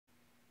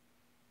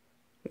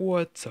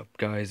What's up,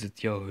 guys?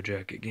 It's Yellow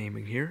Jacket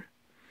Gaming here,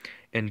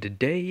 and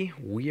today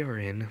we are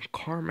in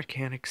Car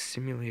Mechanics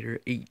Simulator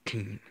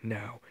 18.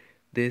 Now,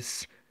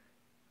 this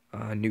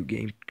new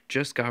game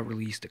just got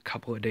released a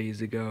couple of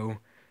days ago,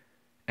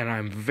 and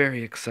I'm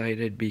very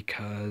excited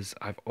because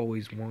I've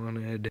always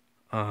wanted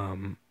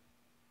Car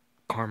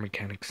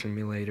Mechanics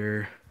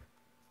Simulator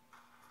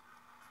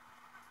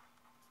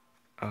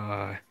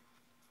uh,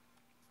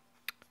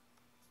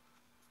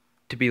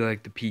 to be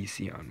like the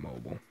PC on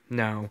mobile.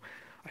 Now,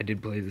 I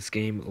did play this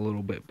game a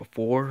little bit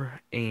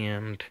before,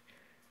 and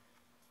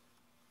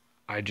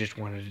I just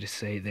wanted to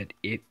say that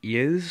it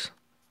is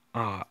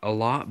a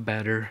lot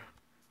better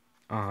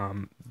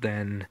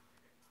than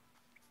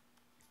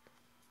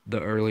the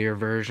earlier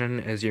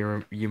version. As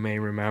you may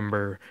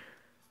remember,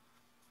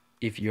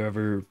 if you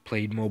ever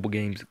played mobile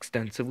games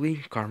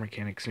extensively, Car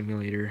Mechanic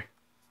Simulator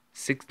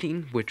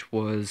 16, which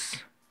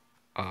was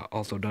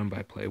also done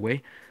by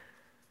Playway.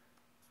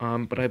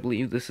 But I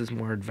believe this is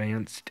more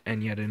advanced,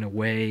 and yet in a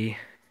way,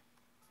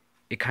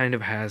 it kind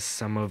of has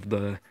some of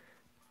the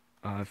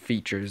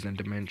features and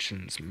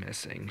dimensions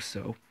missing.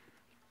 So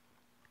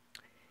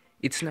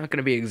it's not going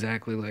to be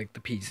exactly like the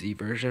PC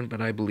version,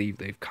 but I believe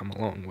they've come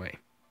a long way.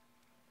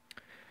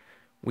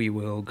 We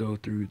will go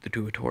through the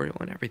tutorial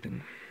and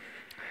everything.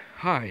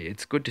 Hi,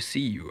 it's good to see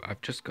you.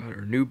 I've just got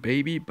our new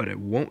baby, but it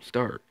won't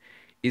start.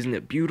 Isn't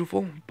it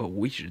beautiful? But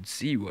we should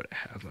see what it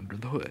has under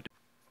the hood.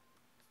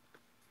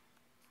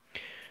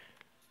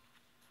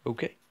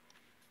 Okay.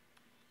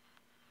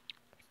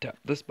 Tap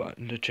this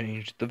button to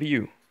change the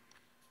view.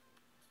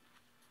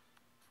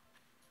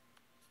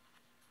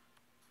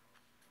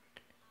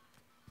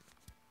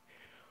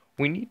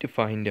 We need to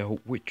find out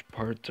which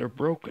parts are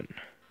broken.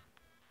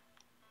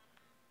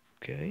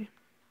 Okay.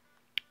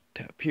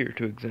 Tap here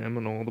to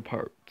examine all the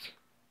parts.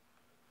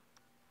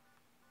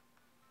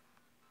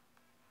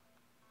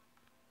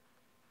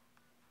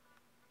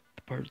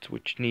 The parts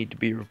which need to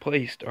be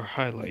replaced are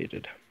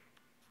highlighted.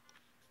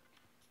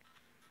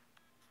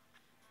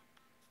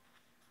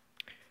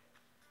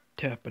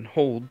 Tap and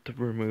hold to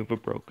remove a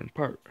broken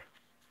part.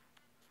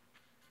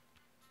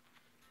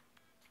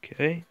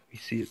 Okay, we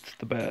see it's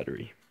the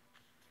battery.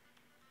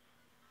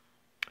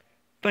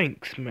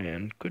 Thanks,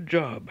 man. Good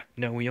job.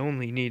 Now we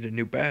only need a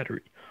new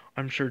battery.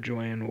 I'm sure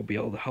Joanne will be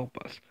able to help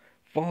us.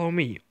 Follow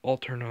me. I'll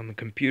turn on the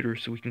computer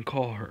so we can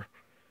call her.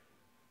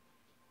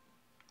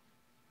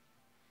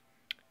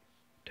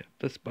 Tap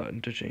this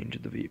button to change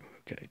the view.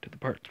 Okay, to the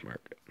parts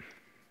market.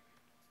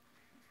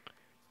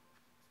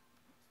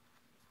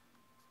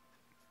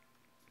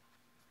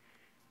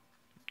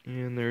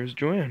 And there's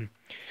Joanne.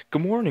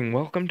 Good morning.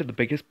 Welcome to the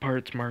biggest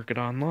parts market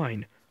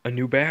online. A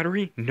new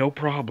battery? No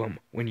problem.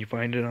 When you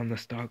find it on the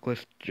stock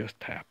list, just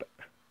tap it.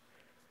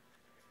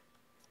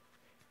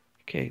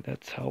 Okay,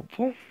 that's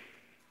helpful.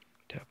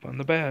 Tap on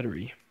the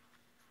battery.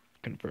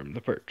 Confirm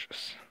the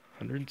purchase.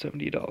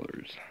 $170.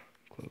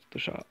 Close the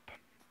shop.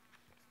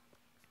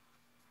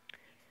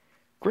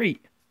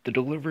 Great! The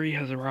delivery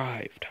has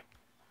arrived.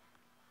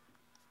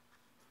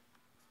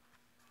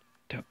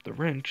 Tap the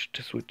wrench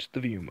to switch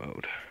the view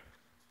mode.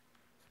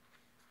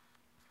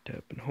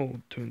 Tap and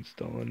hold to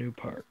install a new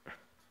part.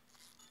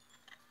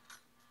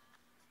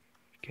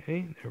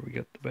 Okay, there we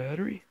got the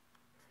battery.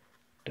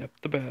 Tap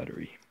the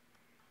battery.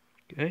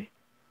 Okay.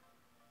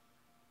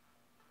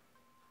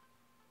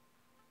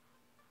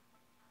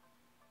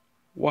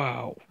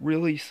 Wow,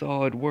 really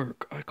solid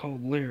work. I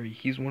called Larry.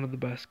 He's one of the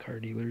best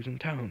car dealers in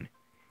town.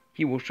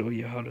 He will show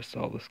you how to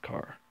sell this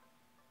car.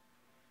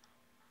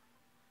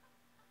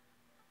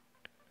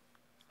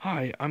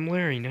 Hi, I'm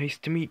Larry. Nice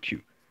to meet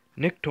you.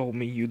 Nick told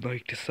me you'd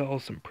like to sell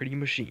some pretty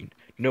machine.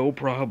 No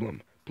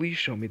problem. Please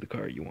show me the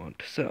car you want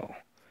to sell.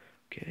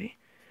 Okay.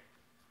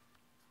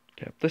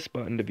 Tap this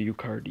button to view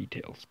car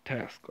details.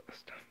 Task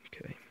list.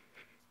 Okay.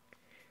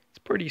 It's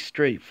pretty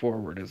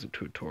straightforward as a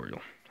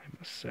tutorial, I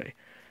must say.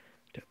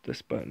 Tap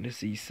this button to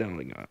see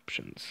selling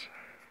options.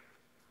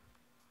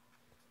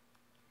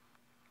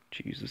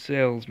 Choose a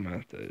sales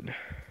method.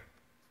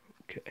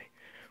 Okay.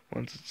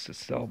 Once it's to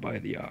sell by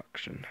the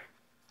auction.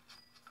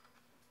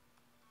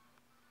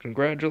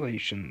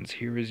 Congratulations,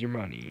 here is your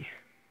money.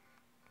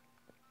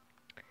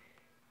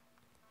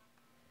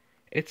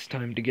 It's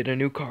time to get a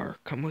new car.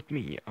 Come with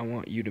me. I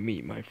want you to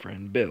meet my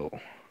friend Bill.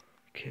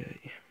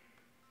 Okay.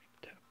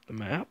 Tap the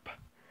map.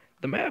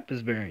 The map is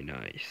very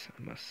nice,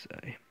 I must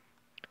say.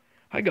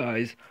 Hi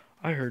guys,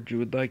 I heard you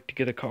would like to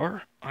get a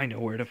car. I know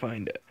where to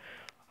find it.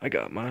 I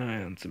got my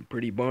eye on some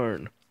pretty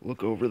barn.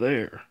 Look over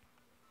there.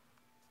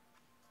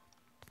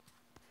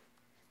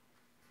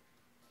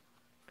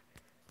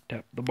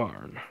 Tap the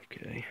barn.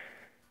 Okay.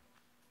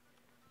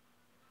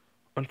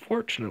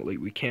 Unfortunately,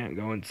 we can't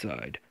go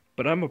inside,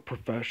 but I'm a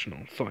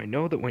professional, so I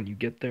know that when you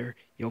get there,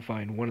 you'll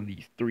find one of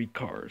these 3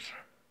 cars.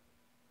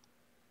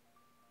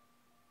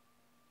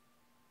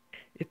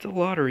 It's a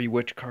lottery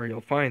which car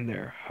you'll find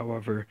there.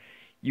 However,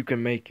 you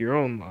can make your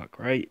own luck,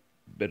 right?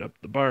 Bid up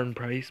the barn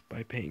price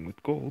by paying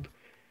with gold.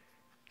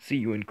 See,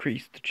 you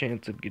increase the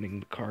chance of getting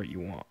the car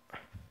you want.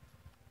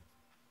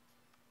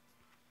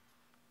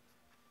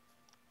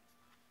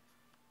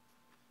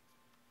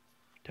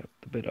 Tap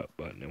the bid up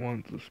button. It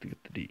wants us to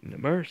get the deed in the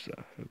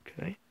MRSA.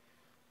 Okay.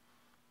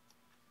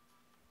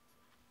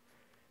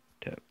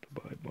 Tap the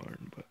buy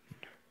barn button.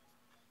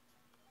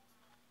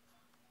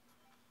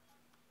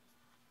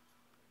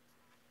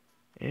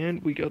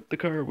 And we got the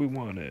car we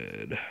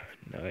wanted.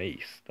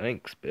 Nice.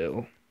 Thanks,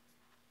 Bill.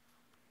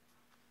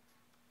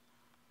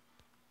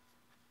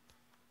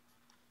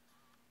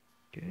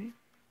 Okay.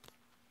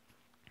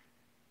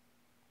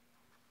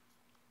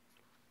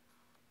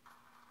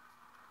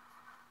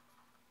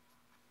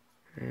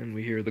 And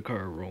we hear the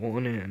car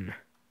rolling in.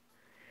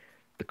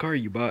 The car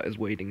you bought is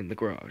waiting in the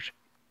garage.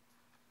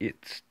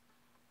 It's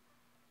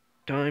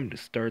time to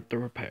start the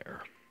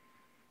repair.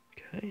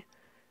 Okay.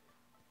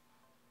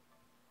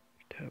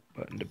 Tap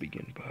button to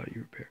begin body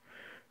repair.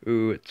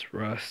 Ooh, it's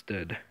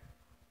rusted.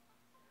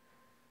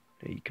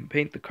 Now you can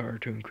paint the car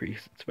to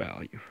increase its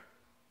value.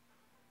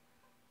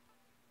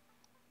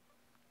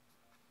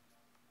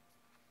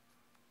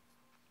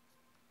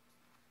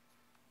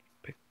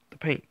 Pick the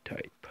paint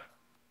type.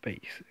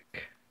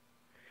 Basic.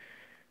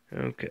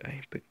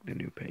 Okay, pick the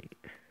new paint.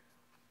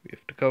 We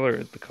have to color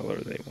it the color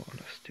they want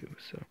us to,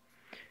 so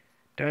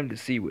time to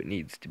see what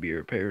needs to be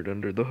repaired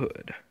under the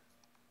hood.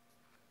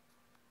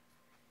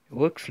 It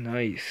looks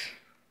nice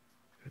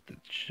with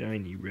its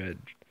shiny red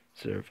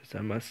surface.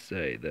 I must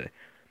say that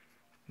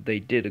they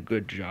did a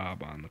good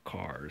job on the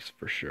cars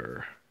for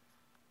sure.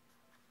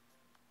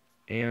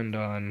 And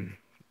on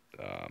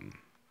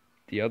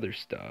the other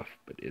stuff,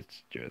 but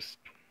it's just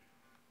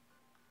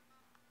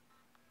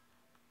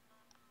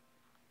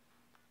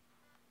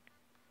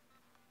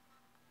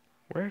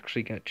we're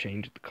actually going to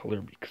change the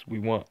color because we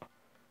want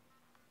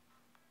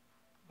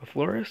a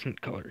fluorescent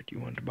color. Do you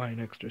want to buy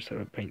an extra set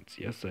of paints?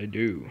 Yes, I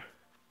do.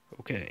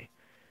 Okay.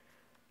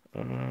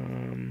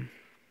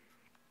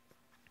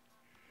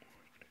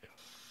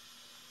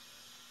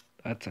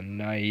 That's a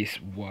nice,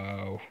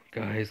 wow.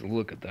 Guys,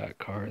 look at that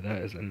car.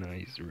 That is a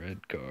nice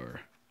red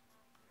car.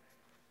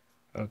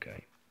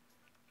 Okay.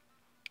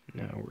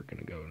 Now we're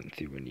going to go and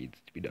see what needs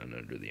to be done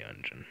under the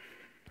engine.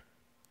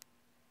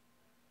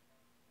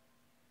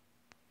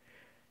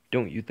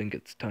 Don't you think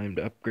it's time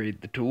to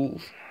upgrade the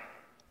tools?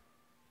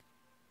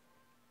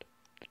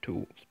 The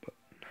tools button.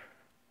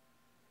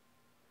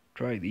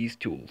 Try these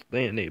tools.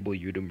 They enable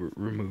you to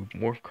remove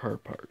more car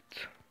parts.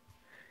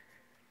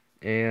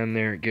 And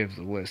there it gives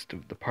a list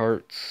of the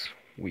parts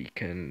we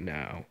can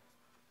now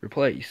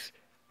replace.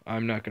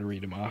 I'm not going to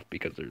read them off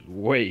because there's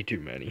way too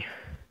many.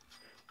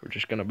 We're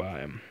just going to buy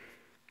them.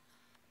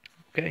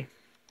 Okay.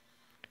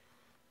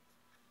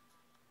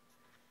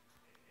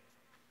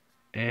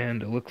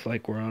 And it looks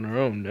like we're on our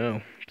own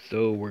now.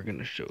 So we're going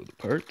to show the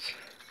parts.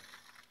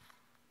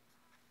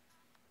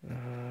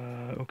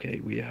 Okay,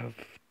 we have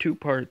 2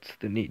 parts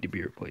that need to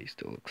be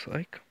replaced, it looks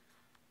like.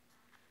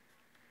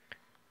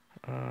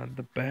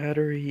 The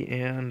battery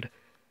and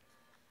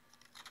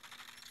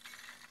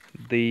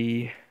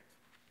the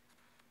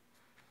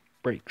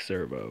brake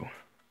servo.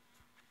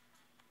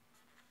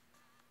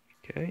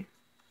 Okay.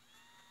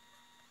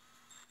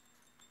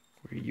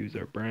 We use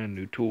our brand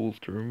new tools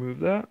to remove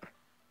that.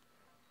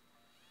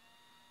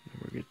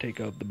 And we're going to take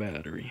out the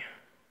battery.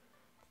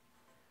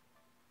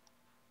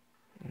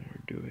 What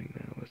we're doing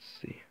now, let's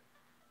see.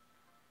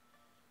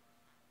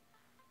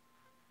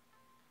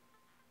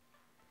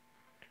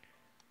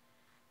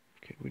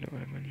 Okay, we don't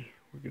have any.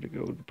 We're going to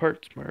go to the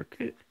parts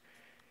market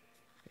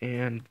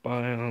and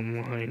buy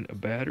online a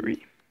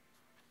battery.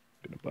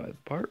 I'm going to buy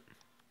the part.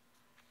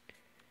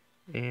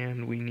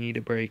 And we need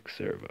a brake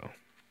servo.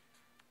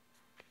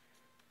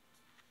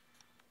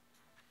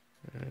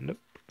 Nope.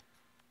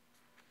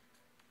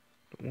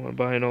 Don't want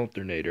to buy an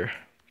alternator.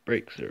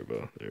 Brake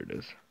servo. There it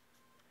is.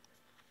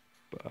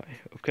 Buy.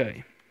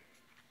 Okay.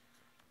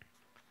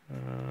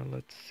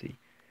 Let's see.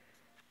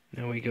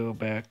 Now we go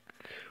back.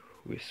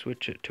 We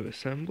switch it to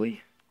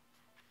assembly.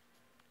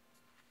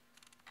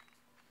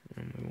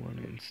 And we want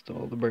to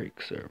install the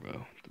brake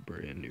servo. The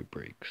brand new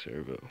brake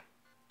servo.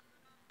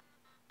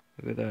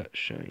 Look at that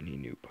shiny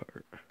new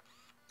part.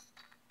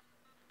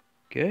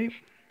 Okay.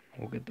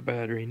 We'll get the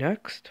battery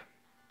next.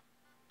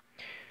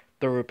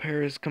 The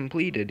repair is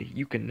completed.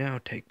 You can now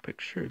take a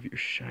picture of your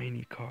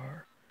shiny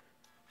car.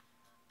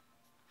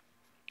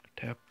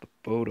 Tap the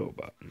photo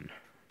button.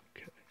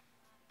 Okay.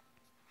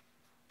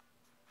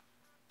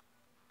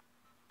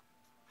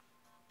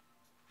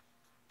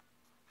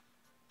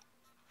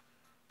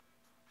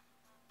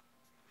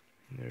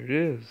 There it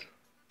is.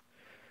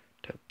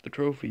 Tap the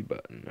trophy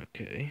button.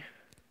 Okay.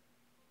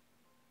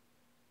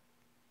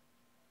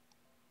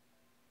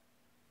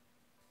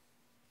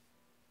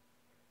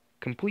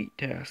 Complete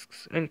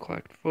tasks and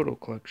collect photo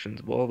collections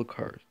of all the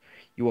cars.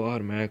 You will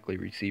automatically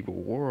receive a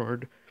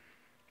reward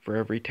for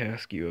every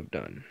task you have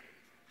done.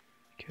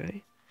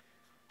 Okay.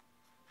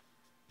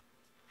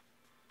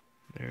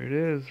 There it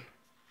is.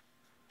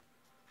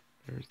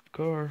 There's the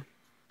car.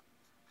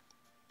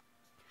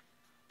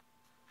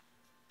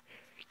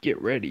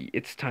 Get ready.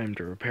 It's time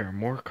to repair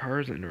more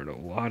cars and earn a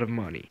lot of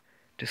money.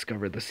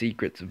 Discover the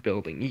secrets of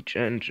building each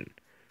engine.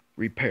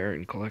 Repair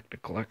and collect a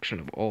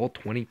collection of all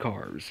 20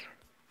 cars.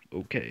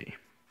 Okay.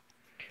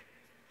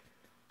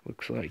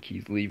 Looks like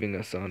he's leaving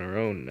us on our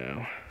own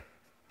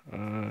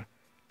now.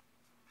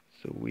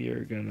 So we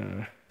are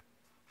gonna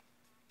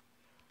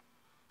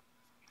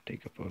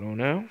take a photo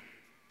now.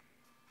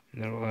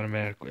 And that'll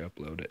automatically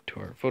upload it to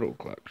our photo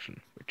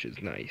collection, which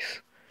is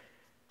nice.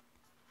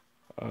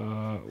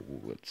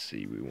 Let's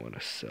see, we want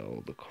to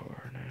sell the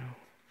car now.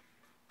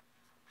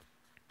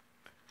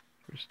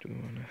 First we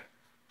want to...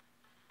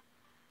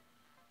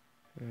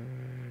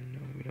 no,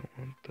 we don't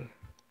want the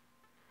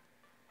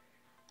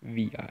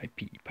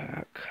VIP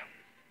pack.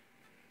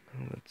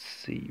 Let's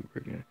see,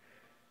 we're gonna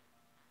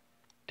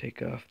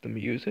take off the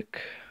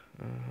music.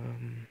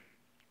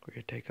 We're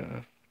gonna take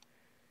off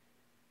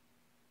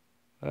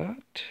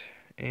that,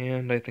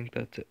 and I think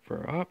that's it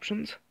for our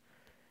options.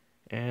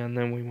 And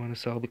then we want to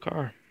sell the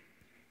car.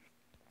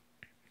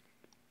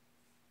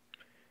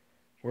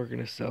 We're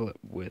gonna sell it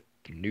with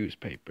the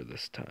newspaper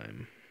this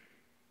time.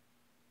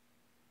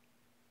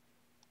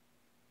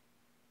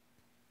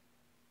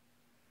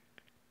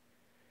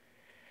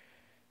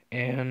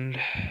 And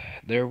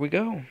there we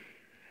go.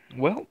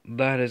 Well,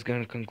 that is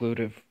going to conclude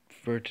it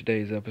for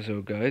today's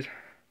episode, guys.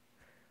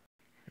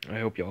 I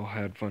hope y'all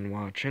had fun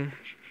watching.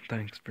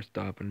 Thanks for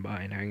stopping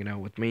by and hanging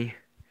out with me.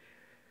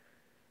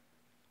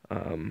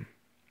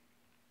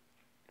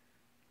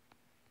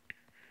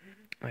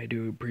 I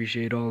do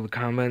appreciate all the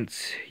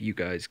comments you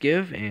guys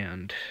give,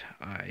 and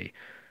I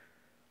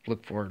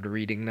look forward to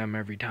reading them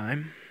every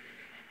time.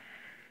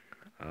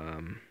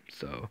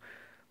 So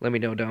let me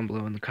know down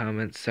below in the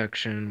comments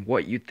section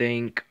what you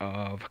think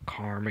of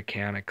Car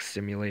Mechanics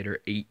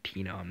Simulator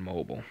 18 on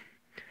mobile.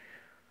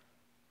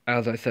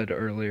 As I said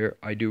earlier,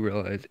 I do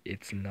realize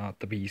it's not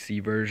the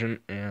PC version,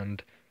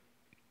 and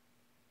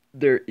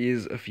there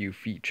is a few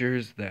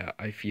features that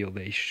I feel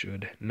they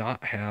should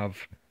not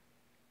have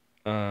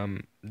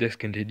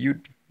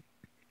discontinued,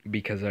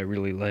 because I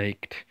really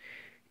liked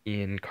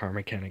in Car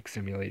Mechanics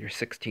Simulator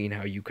 16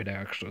 how you could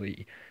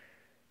actually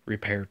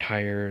repair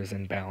tires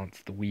and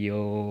balance the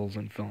wheels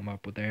and fill them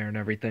up with air and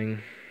everything.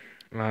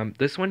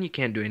 This one you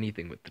can't do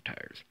anything with the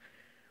tires,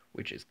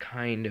 which is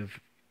kind of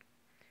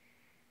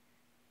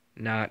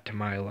not to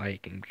my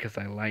liking, because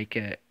I like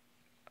it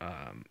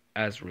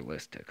as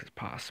realistic as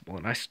possible,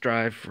 and I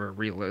strive for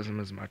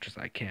realism as much as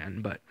I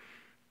can, but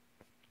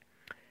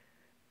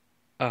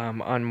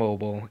on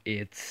mobile,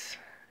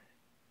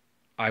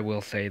 I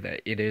will say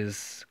that it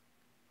is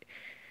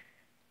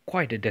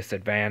quite a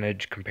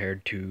disadvantage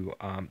compared to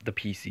the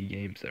PC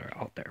games that are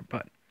out there.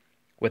 But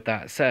with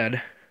that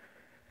said,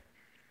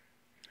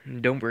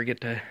 don't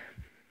forget to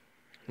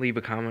leave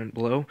a comment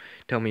below.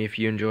 Tell me if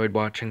you enjoyed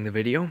watching the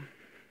video.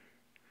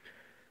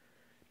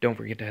 Don't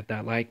forget to hit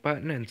that like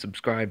button and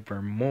subscribe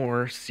for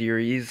more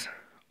series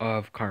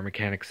of Car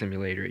Mechanics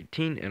Simulator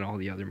 18 and all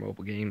the other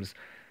mobile games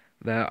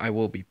that I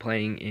will be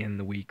playing in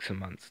the weeks and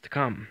months to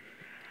come.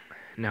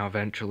 Now,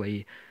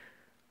 eventually,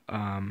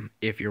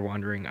 if you're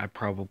wondering, I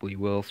probably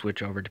will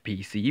switch over to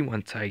PC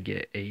once I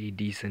get a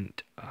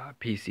decent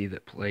PC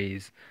that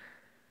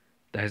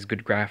has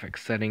good graphics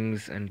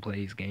settings and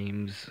plays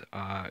games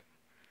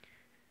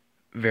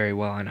very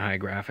well in high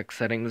graphics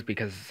settings,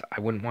 because I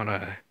wouldn't want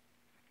to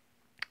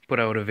put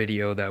out a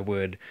video that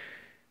would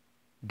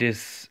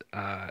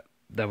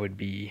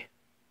be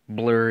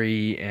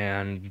blurry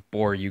and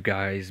bore you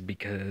guys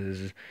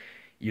because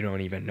you don't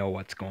even know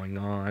what's going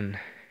on.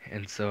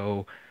 And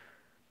so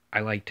I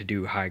like to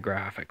do high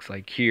graphics.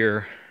 Like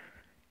here,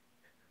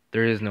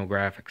 there is no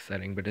graphics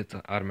setting, but it's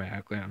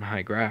automatically on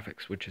high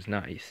graphics, which is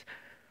nice.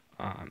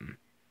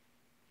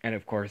 And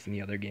of course, in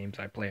the other games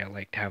I play, I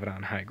like to have it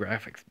on high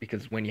graphics,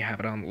 because when you have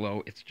it on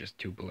low, it's just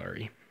too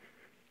blurry.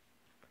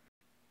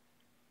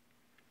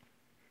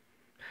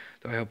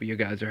 So I hope you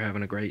guys are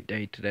having a great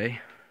day today,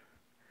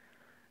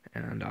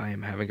 and I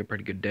am having a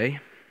pretty good day.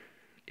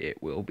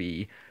 It will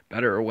be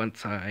better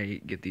once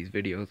I get these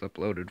videos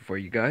uploaded for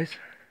you guys,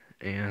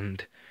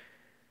 and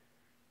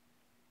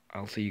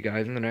I'll see you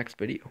guys in the next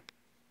video.